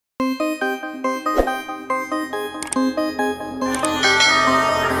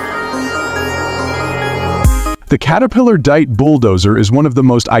The Caterpillar Dite Bulldozer is one of the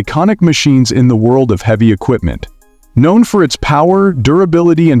most iconic machines in the world of heavy equipment. Known for its power,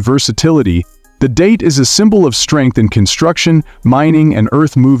 durability, and versatility, the Dite is a symbol of strength in construction, mining, and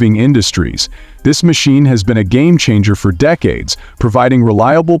earth-moving industries. This machine has been a game-changer for decades, providing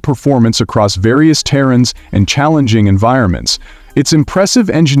reliable performance across various terrains and challenging environments. Its impressive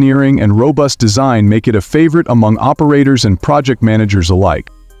engineering and robust design make it a favorite among operators and project managers alike.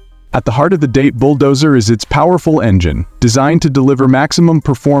 At the heart of the Dite Bulldozer is its powerful engine, designed to deliver maximum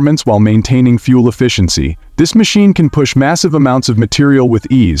performance while maintaining fuel efficiency. This machine can push massive amounts of material with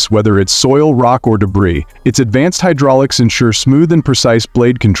ease, whether it's soil, rock, or debris. Its advanced hydraulics ensure smooth and precise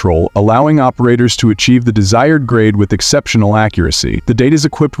blade control, allowing operators to achieve the desired grade with exceptional accuracy. The Dite is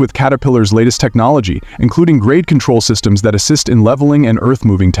equipped with Caterpillar's latest technology, including grade control systems that assist in leveling and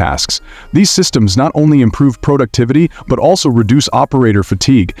earth-moving tasks. These systems not only improve productivity, but also reduce operator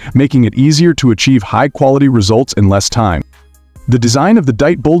fatigue, making it easier to achieve high-quality results in less time. The design of the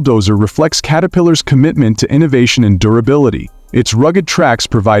Dite Bulldozer reflects Caterpillar's commitment to innovation and durability. Its rugged tracks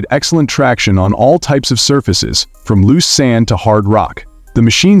provide excellent traction on all types of surfaces, from loose sand to hard rock. The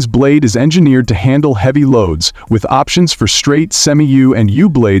machine's blade is engineered to handle heavy loads, with options for straight, semi-U, and U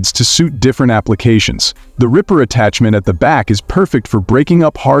blades to suit different applications. The ripper attachment at the back is perfect for breaking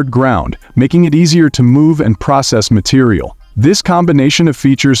up hard ground, making it easier to move and process material. This combination of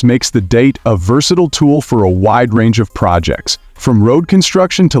features makes the Dite a versatile tool for a wide range of projects, from road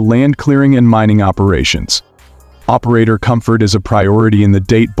construction to land clearing and mining operations. Operator comfort is a priority in the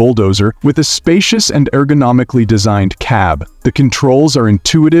Dite Bulldozer, with a spacious and ergonomically designed cab. The controls are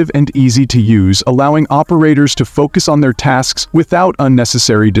intuitive and easy to use, allowing operators to focus on their tasks without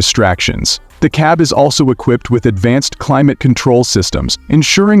unnecessary distractions. The cab is also equipped with advanced climate control systems,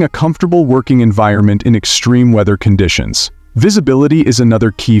 ensuring a comfortable working environment in extreme weather conditions. Visibility is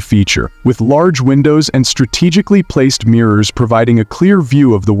another key feature, with large windows and strategically placed mirrors providing a clear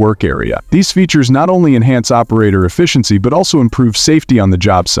view of the work area. These features not only enhance operator efficiency but also improve safety on the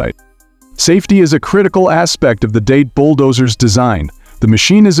job site. Safety is a critical aspect of the Dite Bulldozer's design. The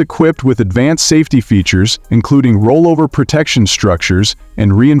machine is equipped with advanced safety features, including rollover protection structures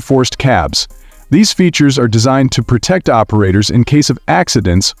and reinforced cabs. These features are designed to protect operators in case of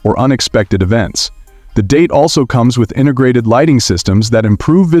accidents or unexpected events. The Dite also comes with integrated lighting systems that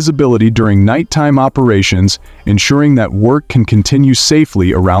improve visibility during nighttime operations, ensuring that work can continue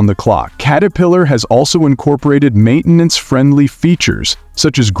safely around the clock. Caterpillar has also incorporated maintenance-friendly features,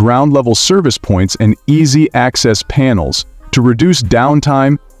 such as ground-level service points and easy access panels, to reduce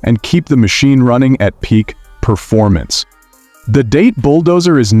downtime and keep the machine running at peak performance. The Dite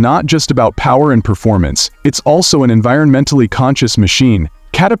Bulldozer is not just about power and performance, it's also an environmentally conscious machine.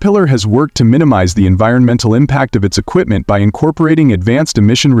 Caterpillar has worked to minimize the environmental impact of its equipment by incorporating advanced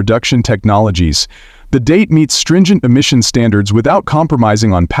emission reduction technologies. The Dite meets stringent emission standards without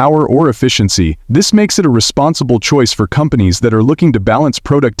compromising on power or efficiency. This makes it a responsible choice for companies that are looking to balance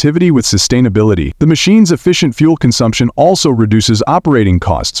productivity with sustainability. The machine's efficient fuel consumption also reduces operating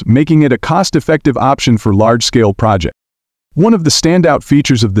costs, making it a cost-effective option for large-scale projects. One of the standout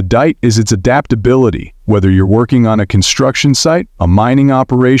features of the Dite is its adaptability. Whether you're working on a construction site, a mining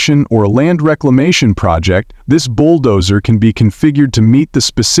operation, or a land reclamation project, this bulldozer can be configured to meet the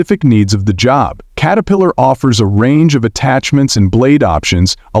specific needs of the job. Caterpillar offers a range of attachments and blade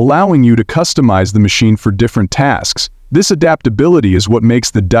options, allowing you to customize the machine for different tasks. This adaptability is what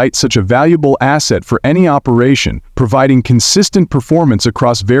makes the Dite such a valuable asset for any operation, providing consistent performance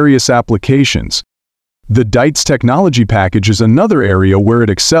across various applications. The Dite's technology package is another area where it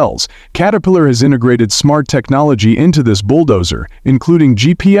excels. Caterpillar has integrated smart technology into this bulldozer, including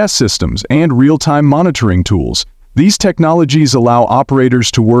GPS systems and real-time monitoring tools. These technologies allow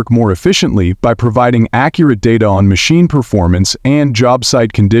operators to work more efficiently by providing accurate data on machine performance and job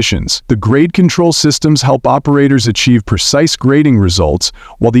site conditions. The grade control systems help operators achieve precise grading results,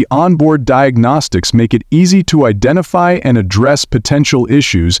 while the onboard diagnostics make it easy to identify and address potential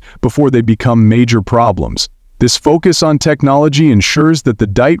issues before they become major problems. This focus on technology ensures that the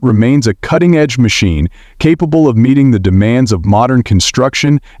Dite remains a cutting-edge machine capable of meeting the demands of modern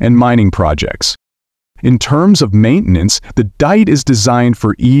construction and mining projects. In terms of maintenance, the Dite is designed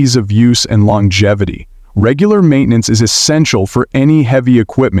for ease of use and longevity. Regular maintenance is essential for any heavy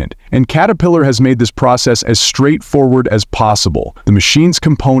equipment, and Caterpillar has made this process as straightforward as possible. The machine's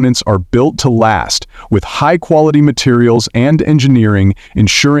components are built to last, with high-quality materials and engineering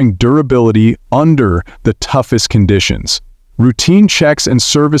ensuring durability under the toughest conditions. Routine checks and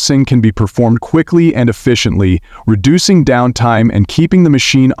servicing can be performed quickly and efficiently, reducing downtime and keeping the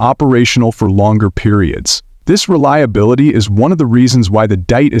machine operational for longer periods. This reliability is one of the reasons why the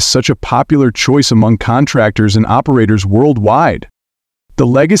Dite is such a popular choice among contractors and operators worldwide. The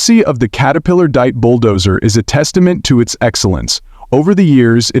legacy of the Caterpillar Dite Bulldozer is a testament to its excellence. Over the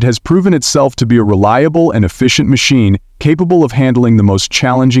years, it has proven itself to be a reliable and efficient machine capable of handling the most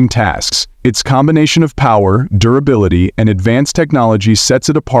challenging tasks. Its combination of power, durability, and advanced technology sets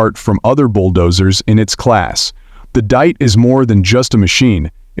it apart from other bulldozers in its class. The Dite is more than just a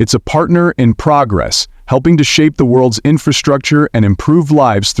machine. It's a partner in progress, helping to shape the world's infrastructure and improve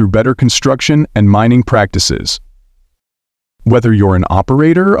lives through better construction and mining practices. Whether you're an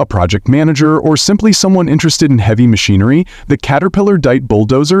operator, a project manager, or simply someone interested in heavy machinery, the Caterpillar Dite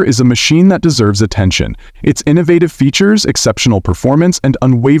Bulldozer is a machine that deserves attention. Its innovative features, exceptional performance, and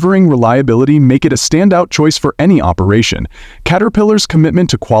unwavering reliability make it a standout choice for any operation. Caterpillar's commitment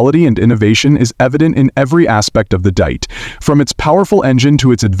to quality and innovation is evident in every aspect of the Dite, from its powerful engine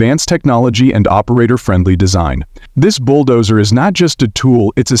to its advanced technology and operator-friendly design. This bulldozer is not just a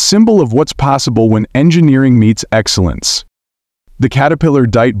tool, it's a symbol of what's possible when engineering meets excellence. The Caterpillar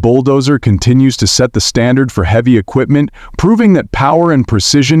Dite Bulldozer continues to set the standard for heavy equipment, proving that power and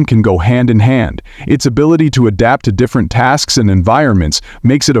precision can go hand in hand. Its ability to adapt to different tasks and environments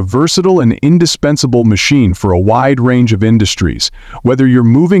makes it a versatile and indispensable machine for a wide range of industries. Whether you're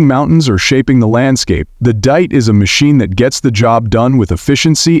moving mountains or shaping the landscape, the Dite is a machine that gets the job done with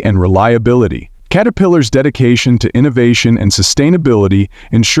efficiency and reliability. Caterpillar's dedication to innovation and sustainability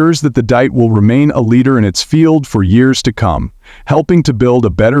ensures that the Dite will remain a leader in its field for years to come, helping to build a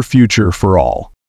better future for all.